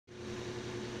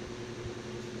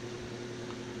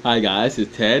Hi guys,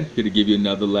 it's Ted here to give you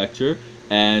another lecture,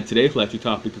 and today's lecture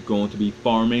topic is going to be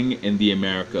farming in the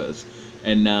Americas.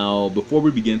 And now, before we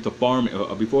begin to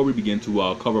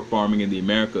cover farming in the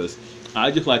Americas,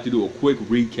 I'd just like to do a quick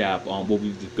recap on what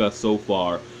we've discussed so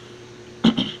far.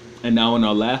 And now, in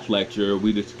our last lecture,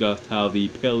 we discussed how the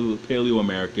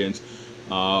Paleo-Americans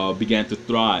began to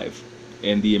thrive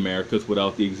in the Americas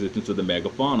without the existence of the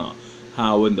megafauna.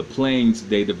 How in the plains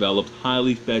they developed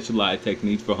highly specialized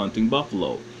techniques for hunting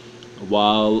buffalo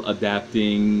while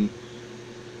adapting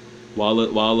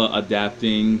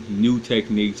adapting new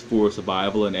techniques for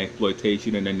survival and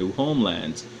exploitation in their new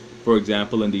homelands. For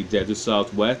example, in the desert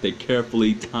Southwest, they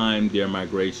carefully timed their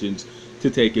migrations to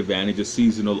take advantage of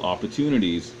seasonal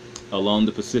opportunities. Along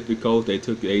the Pacific coast, they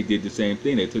did the same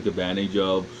thing. They took advantage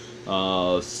of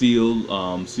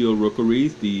seal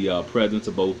rookeries, the presence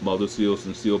of both mother seals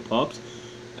and seal pups,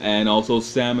 and also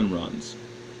salmon runs.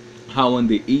 How in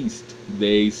the east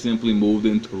they simply moved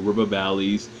into river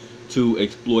valleys to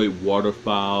exploit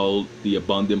waterfowl, the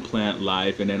abundant plant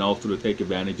life, and then also to take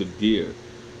advantage of deer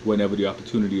whenever the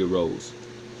opportunity arose.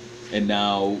 And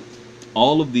now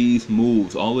all of these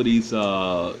moves allowed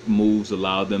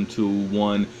them to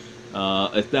one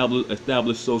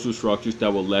establish social structures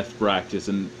that were less fractious,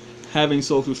 and having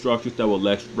social structures that were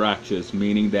less fractious,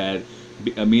 meaning that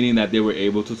they were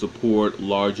able to support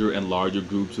larger and larger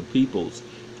groups of peoples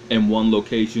in one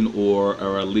location, or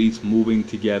at least moving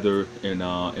together in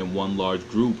one large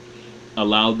group,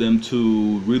 allowed them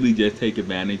to really just take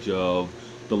advantage of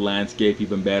the landscape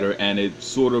even better, and it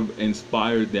sort of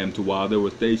inspired them to, while they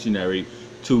were stationary,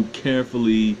 to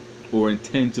carefully or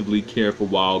intensively care for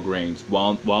wild grains.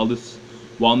 While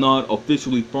not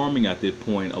officially farming at this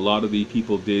point, a lot of the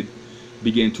people did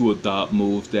begin to adopt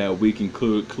moves that we can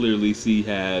clearly see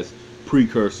as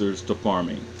precursors to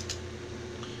farming.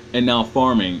 And now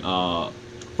farming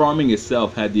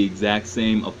itself had the exact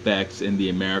same effects in the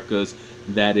Americas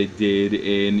that it did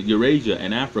in Eurasia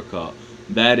and Africa.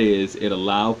 That is, it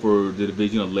allowed for the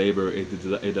division of labor.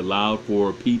 It allowed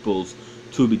for peoples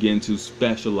to begin to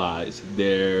specialize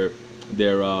their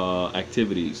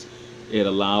activities. It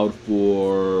allowed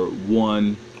for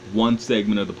one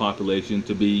segment of the population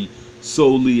to be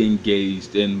solely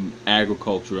engaged in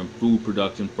agriculture and food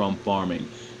production from farming.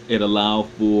 It allowed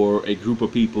for a group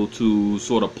of people to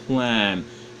sort of plan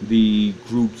the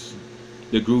group's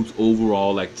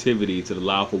overall activities. It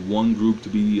allowed for one group to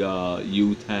be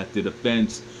used as the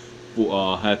defense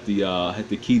for had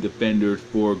the key defenders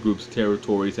for a group's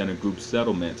territories and a group's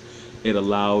settlements. It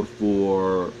allowed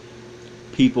for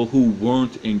people who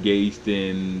weren't engaged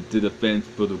in the defense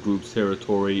for the group's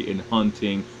territory, in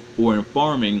hunting or in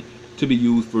farming, to be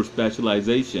used for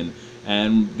specialization.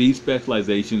 And these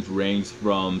specializations range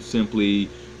from simply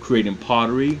creating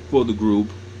pottery for the group,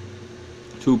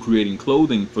 to creating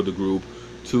clothing for the group,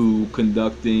 to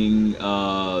conducting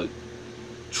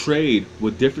trade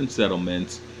with different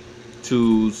settlements,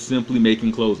 to simply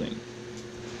making clothing.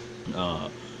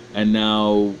 And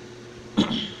now,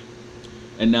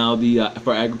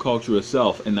 for agriculture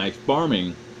itself, and like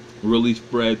farming really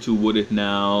spread to what is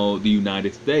now the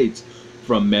United States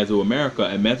from Meso-America.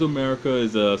 And Meso-America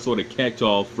is a sort of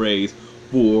catch-all phrase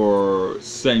for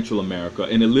Central America,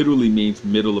 and it literally means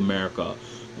Middle America.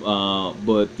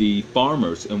 But the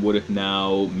farmers in what is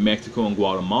now Mexico and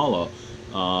Guatemala,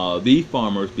 these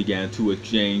farmers began to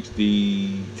exchange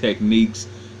the techniques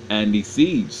and the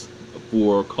seeds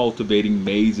for cultivating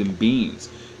maize and beans.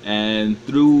 And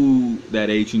through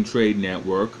that Asian trade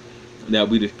network that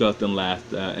we discussed in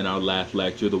our last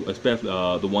lecture, especially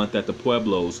the one that the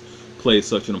Pueblos played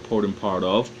such an important part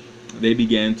of, they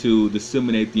began to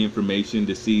disseminate the information,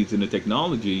 the seeds, and the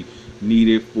technology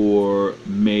needed for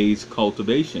maize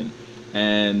cultivation.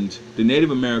 And the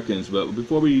Native Americans, but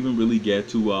before we even really get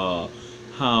to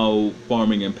how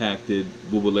farming impacted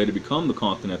what would later become the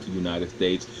continental United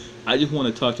States, I just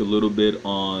want to touch a little bit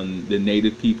on the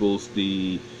native peoples,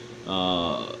 the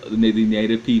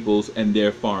native peoples and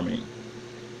their farming.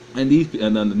 And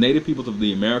the native peoples of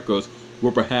the Americas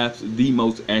were perhaps the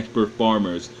most expert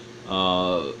farmers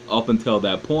up until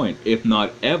that point, if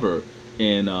not ever,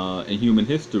 in human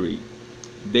history.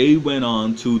 They went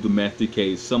on to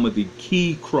domesticate some of the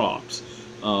key crops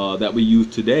that we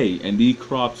use today, and these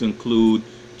crops include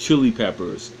chili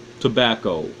peppers,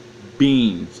 tobacco,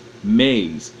 beans,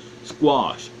 maize,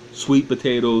 squash, sweet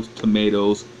potatoes,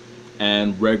 tomatoes,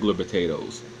 and regular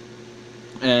potatoes.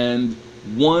 And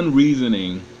one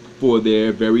reasoning for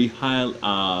their very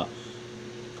high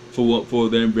for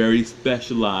their very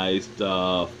specialized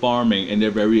farming and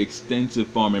their very extensive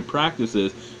farming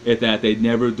practices is that they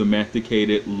never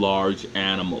domesticated large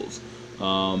animals.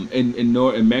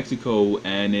 In Mexico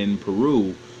and in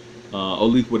Peru, or at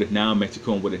least what is now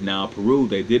Mexico and what is now Peru,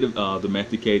 they did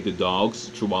domesticate the dogs.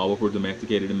 Chihuahuas were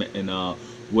domesticated in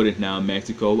what is now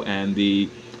Mexico, and the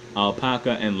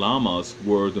alpaca and llamas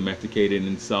were domesticated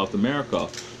in South America.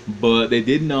 But they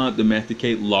did not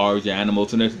domesticate large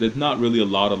animals, and there's not really a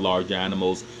lot of large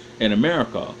animals in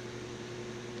America.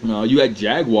 You had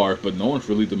jaguars, but no one's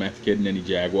really domesticating any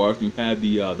jaguars. You had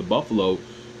the buffalo,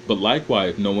 but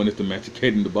likewise, no one is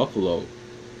domesticating the buffalo.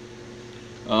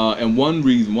 And one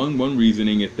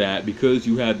reasoning is that because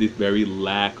you had this very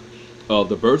lack of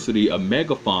diversity of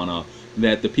megafauna,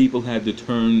 that the people had to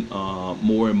turn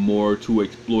more and more to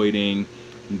exploiting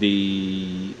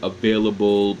the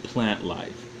available plant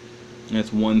life.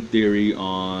 That's one theory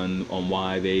on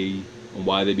why they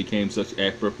became such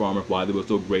expert farmers, why they were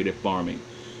so great at farming.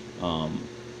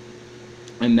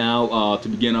 And now, to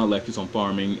begin our lectures on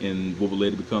farming in what will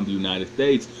later become the United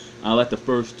States, I'd like to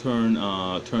first turn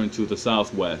to the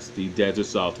Southwest, the desert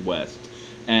Southwest.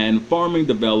 And farming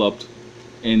developed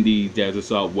in the desert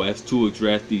Southwest to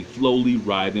address the slowly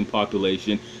rising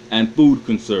population and food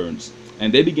concerns.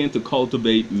 And they began to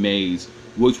cultivate maize,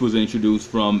 which was introduced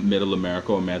from Middle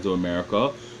America or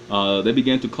Meso-America. They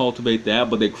began to cultivate that,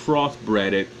 but they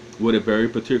crossbred it with a very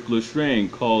particular strain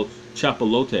called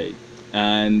chappolote.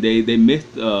 And they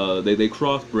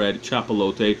crossbred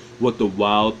chappolote with the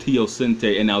wild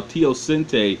teocinte. And now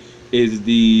teocinte is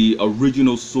the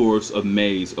original source of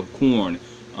maize, of corn.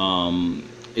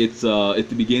 It's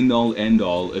the begin all end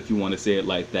all, if you want to say it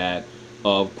like that,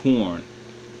 of corn.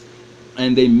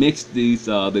 And they mixed these,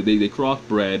 they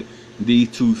crossbred these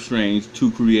two strains to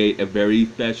create a very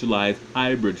specialized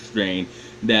hybrid strain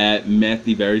that met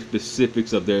the very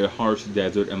specifics of their harsh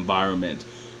desert environment.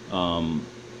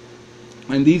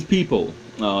 And these people,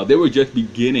 they were just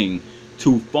beginning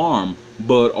to farm,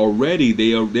 but already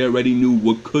they already knew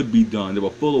what could be done. They were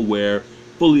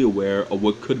fully aware of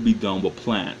what could be done with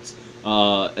plants.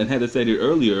 And as I said it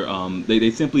earlier, they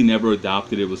simply never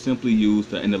adopted it. It was simply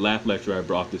used. In the last lecture I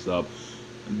brought this up.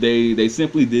 They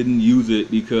simply didn't use it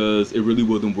because it really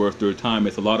wasn't worth their time.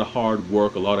 It's a lot of hard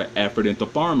work, a lot of effort into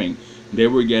farming. They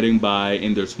were getting by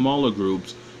in their smaller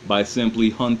groups by simply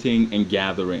hunting and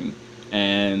gathering.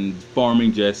 And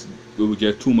farming it was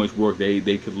just too much work.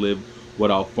 They could live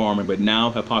without farming. But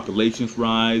now as populations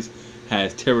rise,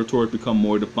 has territories become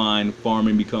more defined,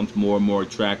 farming becomes more and more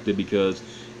attractive because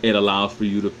it allows for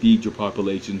you to feed your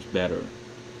populations better.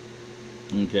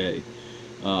 Okay.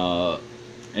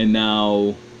 And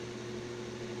now,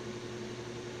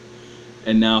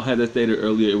 as I stated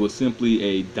earlier, it was simply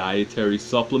a dietary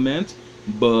supplement,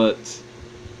 but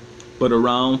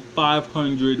around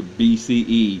 500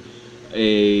 BCE,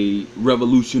 a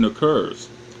revolution occurs.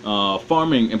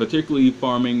 Farming, and particularly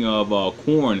farming of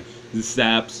corn,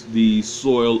 zaps the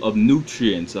soil of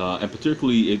nutrients, and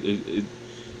particularly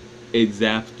it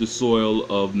zaps the soil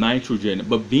of nitrogen.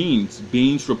 But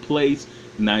beans replace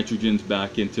nitrogen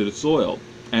back into the soil.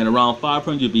 And around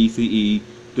 500 BCE,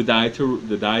 the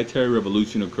dietary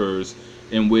revolution occurs,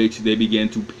 in which they begin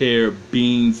to pair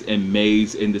beans and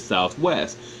maize in the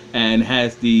Southwest. And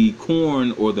as the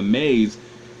corn or the maize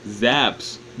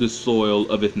zaps the soil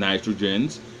of its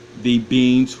nitrogens, the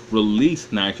beans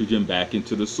release nitrogen back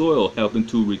into the soil, helping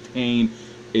to retain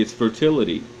its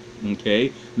fertility.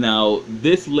 Okay, now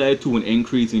this led to an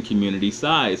increase in community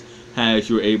size, as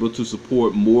you're able to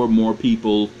support more and more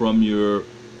people from your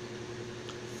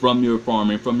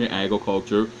farming, from your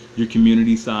agriculture. Your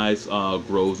community size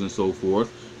grows and so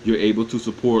forth. You're able to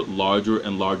support larger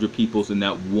and larger peoples in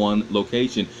that one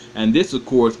location. And this, of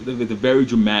course, is a very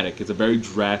dramatic, it's a very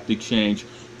drastic change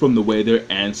from the way their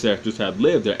ancestors had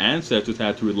lived. Their ancestors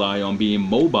had to rely on being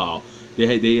mobile. They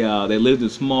lived in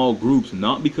small groups,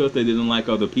 not because they didn't like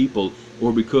other people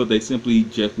or because they simply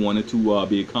just wanted to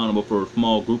be accountable for a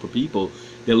small group of people.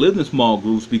 They lived in small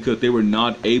groups because they were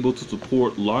not able to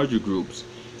support larger groups.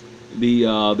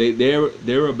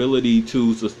 Their ability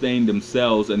to sustain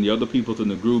themselves and the other people in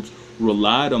the groups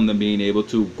relied on them being able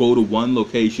to go to one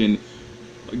location,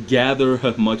 gather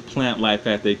as much plant life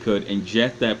as they could,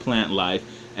 ingest that plant life,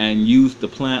 and use the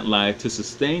plant life to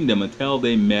sustain them until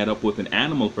they met up with an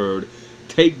animal herd,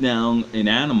 take down an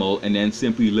animal, and then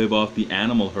simply live off the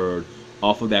animal herd,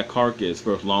 off of that carcass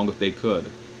for as long as they could,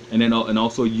 and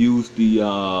also use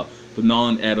the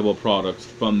non-edible products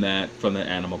from that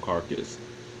animal carcass.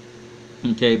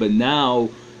 Okay, but now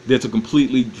there's a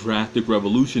completely drastic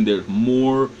revolution. There's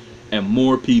more and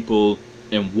more people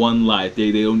in one life.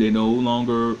 They no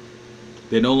longer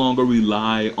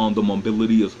rely on the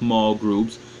mobility of small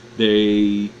groups.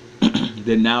 They're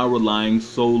now relying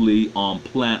solely on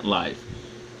plant life.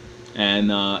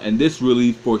 And this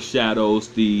really foreshadows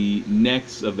the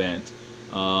next event,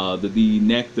 the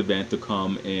next event to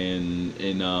come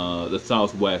in the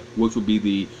Southwest, which would be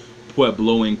the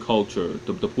Puebloan culture,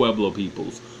 the Pueblo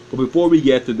peoples. But before we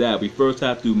get to that, we first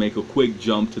have to make a quick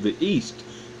jump to the east,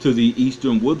 to the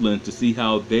eastern woodlands, to see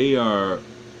how they're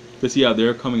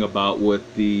coming about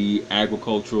with the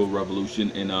agricultural revolution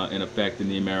in effect in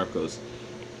the Americas.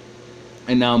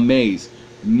 And now maize.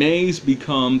 Maize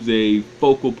becomes a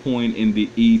focal point in the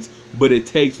East, but it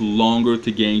takes longer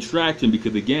to gain traction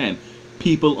because, again,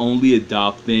 people only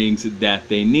adopt things that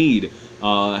they need.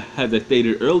 As I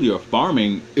stated earlier,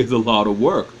 farming is a lot of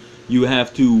work. You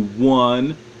have to,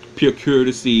 one, procure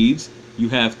the seeds. You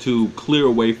have to clear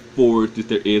away forest if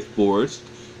there is forest.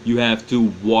 You have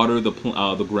to water the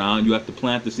ground. You have to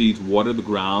plant the seeds, water the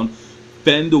ground,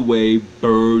 fend away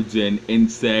birds and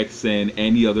insects and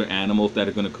any other animals that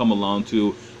are going to come along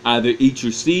to either eat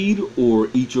your seed or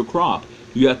eat your crop.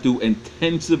 You have to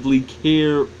intensively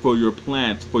care for your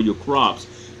plants, for your crops.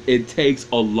 It takes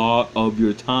a lot of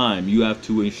your time. You have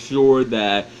to ensure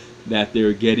that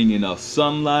they're getting enough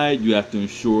sunlight. You have to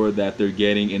ensure that they're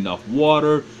getting enough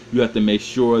water. You have to make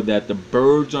sure that the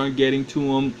birds aren't getting to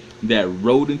them, that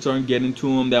rodents aren't getting to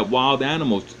them, that wild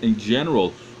animals in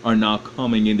general are not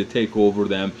coming in to take over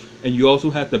them. And you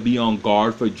also have to be on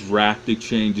guard for drastic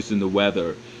changes in the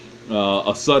weather.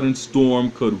 A sudden storm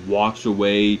could wash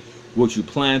away what you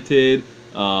planted.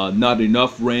 Not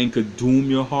enough rain could doom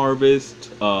your harvest,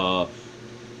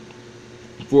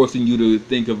 forcing you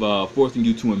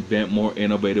to invent more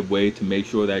innovative ways to make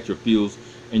sure that your fields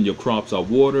and your crops are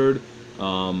watered.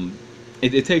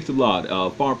 It takes a lot.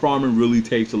 Farming really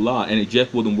takes a lot, and it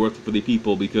just wasn't worth it for the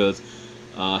people because,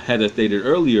 as I stated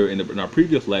earlier in our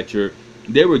previous lecture,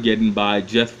 they were getting by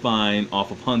just fine off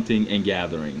of hunting and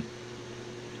gathering.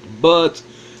 But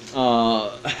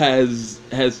as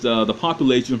the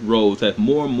population rose, as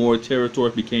more and more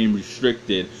territory became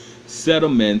restricted,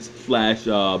 settlements /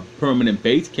 permanent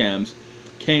base camps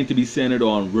came to be centered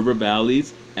on river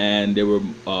valleys, and they were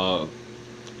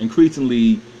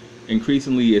increasingly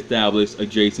established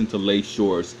adjacent to lake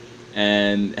shores.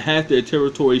 And as their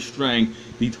territory shrank,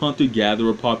 these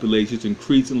hunter-gatherer populations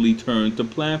increasingly turned to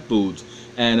plant foods,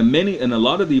 and a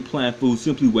lot of these plant foods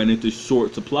simply went into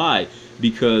short supply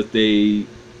because they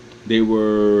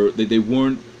weren't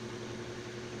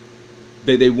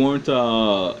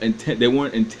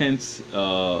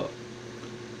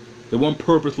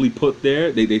purposely put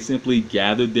there. They simply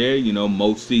gathered there.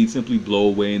 Most seeds simply blow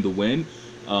away in the wind.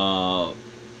 So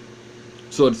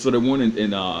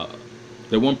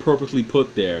they weren't purposely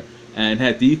put there. And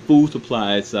had these food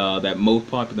supplies that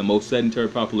the most sedentary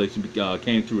population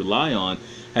came to rely on,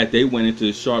 had they went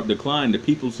into sharp decline, the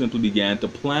people simply began to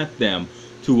plant them,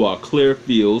 to clear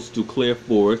fields, to clear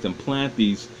forests, and plant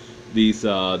these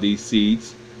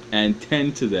seeds and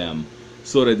tend to them,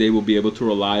 so that they will be able to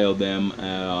rely on them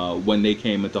when they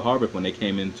came into harvest, when they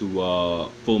came into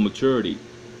full maturity.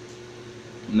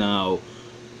 Now,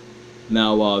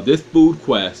 this food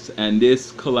quest and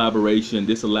this elaboration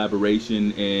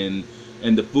in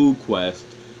the food quest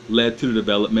led to the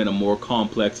development of more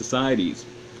complex societies.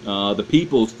 The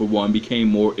peoples, for one, became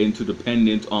more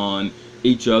interdependent on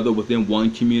each other within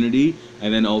one community,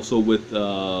 and then also with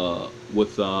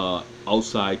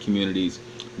outside communities.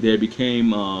 There became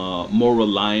more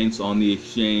reliance on the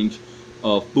exchange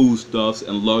of foodstuffs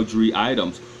and luxury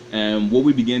items. And what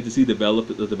we begin to see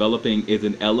developing is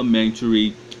an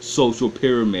elementary social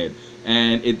pyramid,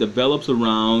 and it develops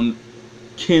around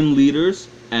kin leaders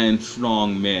and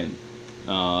strong men.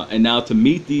 And now to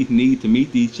meet these needs, to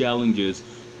meet these challenges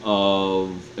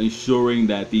of ensuring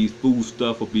that these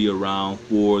foodstuff will be around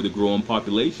for the growing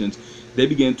populations, they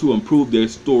began to improve their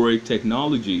storage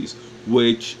technologies,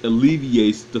 which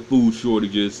alleviates the food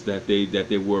shortages that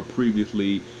they were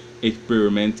previously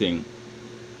experiencing.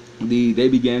 They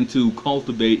began to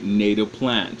cultivate native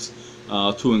plants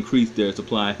to increase their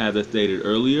supply, as I stated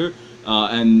earlier,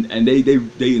 and they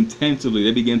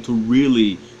began to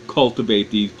really cultivate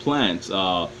these plants,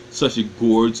 such as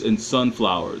gourds and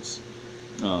sunflowers.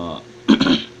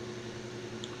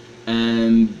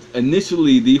 And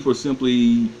initially, these were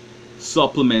simply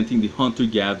supplementing the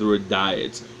hunter-gatherer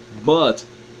diets. But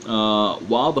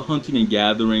while the hunting and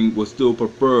gathering was still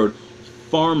preferred,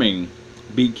 farming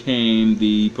became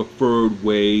the preferred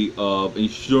way of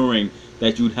ensuring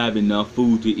that you'd have enough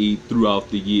food to eat throughout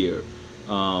the year.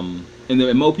 And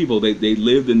most people, they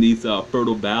lived in these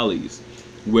fertile valleys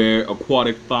where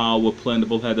aquatic fowl were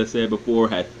plentiful, as I said before,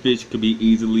 had fish could be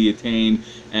easily attained,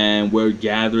 and where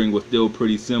gathering was still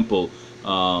pretty simple.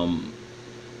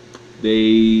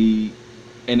 They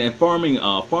And then farming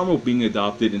was being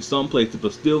adopted in some places,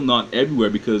 but still not everywhere,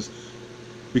 because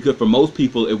for most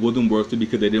people it wasn't worth it,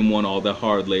 because they didn't want all that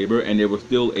hard labor, and they were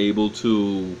still able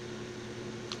to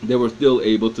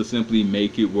simply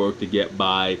make it work to get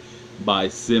by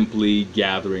simply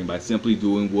gathering, by simply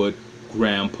doing what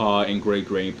grandpa and great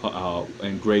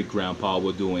grandpa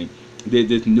were doing.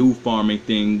 This new farming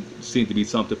thing seemed to be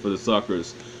something for the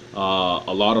suckers.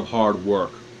 A lot of hard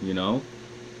work, you know.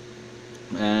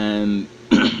 And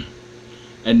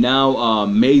and now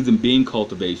maize and bean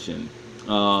cultivation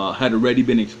had already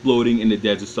been exploding in the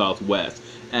desert Southwest,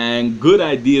 and good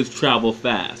ideas travel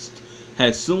fast.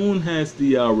 As soon as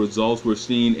the results were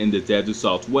seen in the desert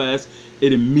Southwest,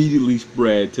 it immediately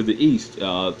spread to the east,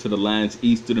 to the lands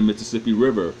east of the Mississippi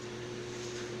River.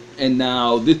 And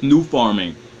now this new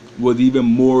farming was even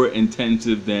more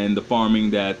intensive than the farming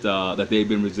that they've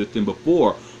been resisting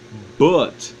before,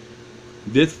 but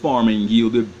this farming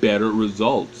yielded better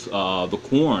results. The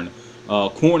corn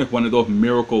is one of those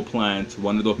miracle plants,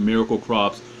 one of those miracle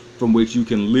crops from which you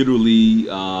can literally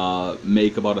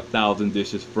make about 1,000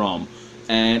 dishes from.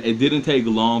 And it didn't take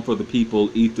long for the people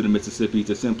east of the Mississippi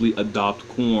to simply adopt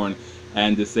corn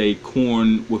and to say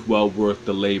corn was well worth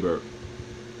the labor.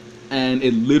 And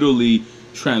it literally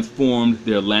transformed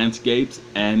their landscapes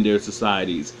and their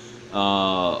societies.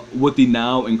 With the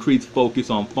now increased focus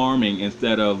on farming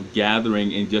instead of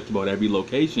gathering in just about every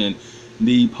location,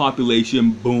 the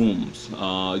population booms.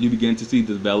 You begin to see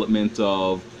the development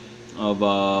of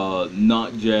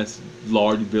not just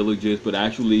large villages, but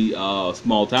actually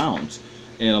small towns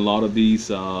in a lot of these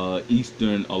sites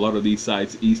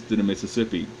east of the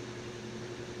Mississippi.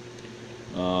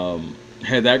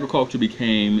 As agriculture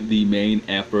became the main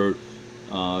effort,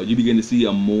 you begin to see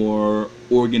a more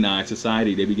organized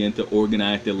society. They begin to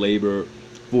organize their labor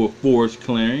for forest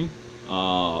clearing,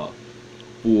 for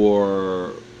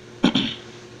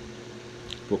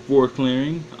forest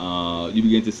clearing. You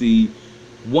begin to see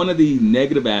one of the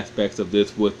negative aspects of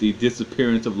this was the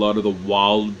disappearance of a lot of the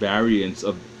wild variants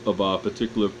of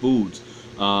particular foods.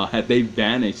 Had they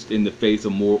vanished in the face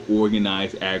of more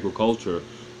organized agriculture,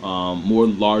 more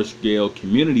large-scale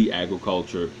community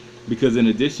agriculture, because in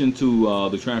addition to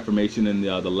the transformation in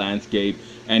the landscape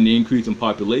and the increase in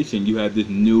population, you had this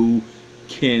new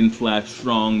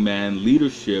kin/strongman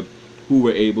leadership who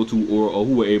were able to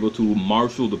who were able to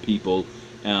marshal the people,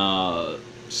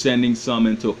 sending some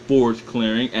into forest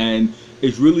clearing. And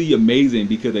it's really amazing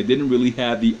because they didn't really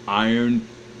have the iron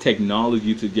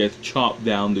technology to just chop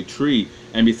down the tree.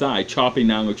 And besides, chopping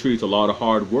down a tree is a lot of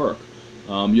hard work.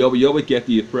 You always get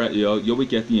the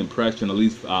impression, at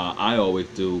least I always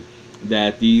do,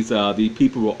 that these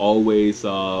people were always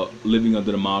living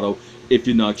under the motto, if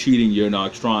you're not cheating, you're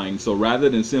not trying. So rather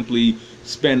than simply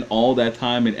spend all that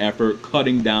time and effort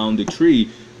cutting down the tree,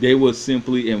 they would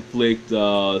simply inflict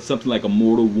something like a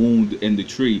mortal wound in the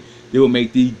tree. They would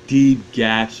make these deep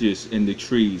gashes in the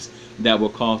trees that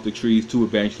would cause the trees to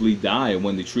eventually die. And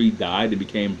when the tree died and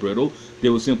became brittle, they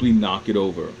would simply knock it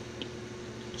over.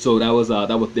 So that was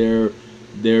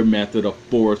their method of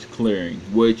forest clearing,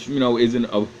 which isn't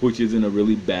a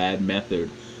really bad method.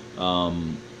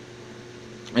 And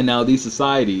now these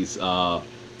societies,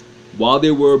 while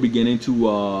they were beginning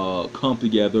to come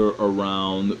together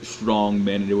around strong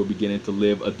men, and they were beginning to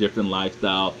live a different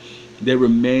lifestyle, they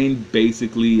remained based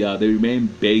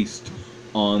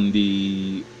on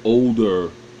the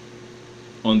older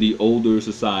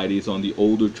societies, on the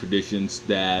older traditions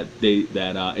that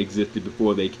existed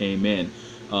before they came in.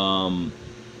 And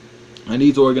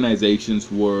these organizations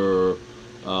would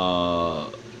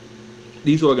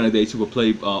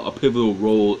play a pivotal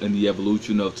role in the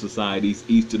evolution of societies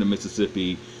east of the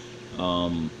Mississippi.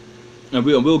 And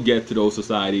we'll get to those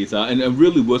societies. And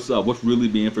really, what's really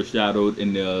being foreshadowed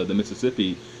in the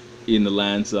Mississippi, in the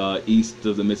lands east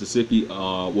of the Mississippi,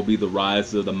 will be the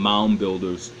rise of the mound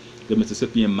builders, the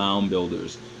Mississippian mound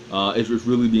builders. It's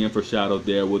really being foreshadowed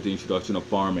there with the introduction of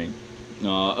farming.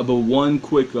 But one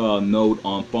quick note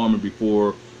on farming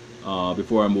before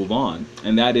I move on,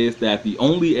 and that is that the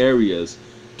only areas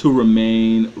to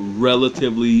remain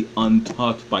relatively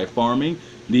untouched by farming,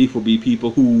 these will be people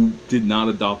who did not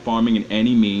adopt farming in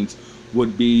any means,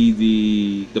 would be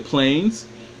the plains,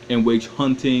 in which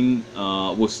hunting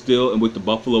was still, in which the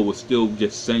buffalo was still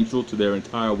just central to their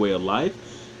entire way of life,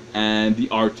 and the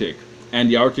Arctic. And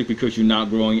the Arctic because you're not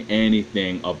growing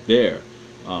anything up there.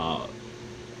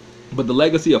 But the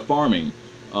legacy of farming,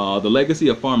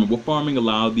 what farming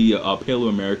allowed the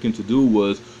Paleo-American to do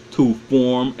was to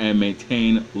form and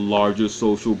maintain larger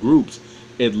social groups.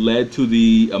 It led to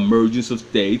the emergence of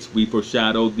states. We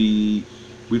foreshadowed the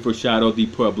We foreshadowed the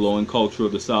Puebloan culture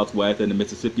of the Southwest and the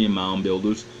Mississippian mound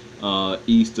builders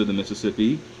east of the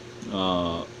Mississippi.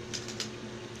 Uh,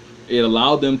 it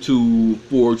allowed them to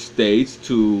forge states,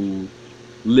 to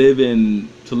live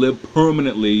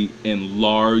permanently in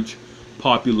large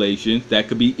populations that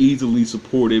could be easily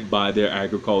supported by their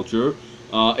agriculture.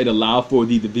 It allowed for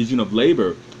the division of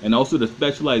labor and also the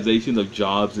specialization of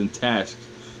jobs and tasks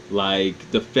like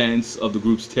defense of the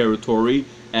group's territory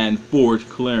and forest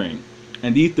clearing.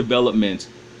 And these developments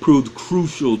proved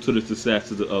crucial to the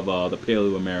success of the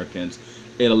Paleo-Americans.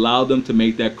 It allowed them to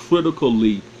make that critical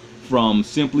leap from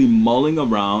simply mulling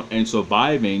around and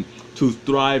surviving to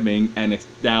thriving and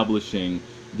establishing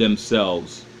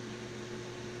themselves.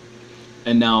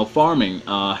 And now farming,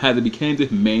 as it became the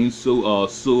main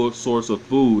source of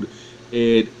food,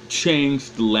 it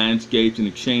changed the landscapes and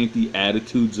it changed the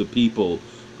attitudes of people.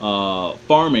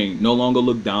 Farming no longer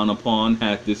looked down upon,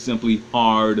 had this simply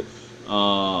hard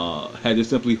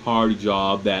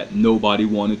job that nobody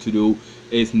wanted to do.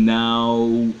 It's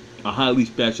now a highly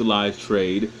specialized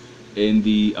trade in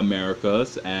the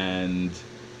Americas, and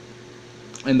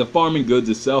the farming goods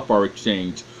itself are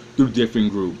exchanged through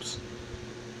different groups.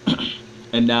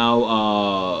 And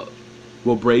now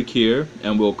we'll break here,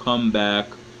 and we'll come back.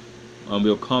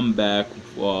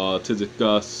 To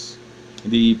discuss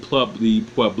the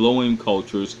Puebloan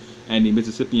cultures and the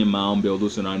Mississippian mound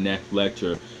builders in our next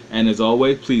lecture. And as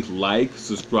always, please like,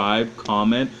 subscribe,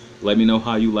 comment. Let me know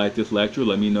how you like this lecture.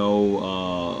 Let me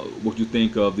know what you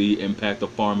think of the impact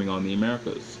of farming on the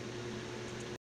Americas.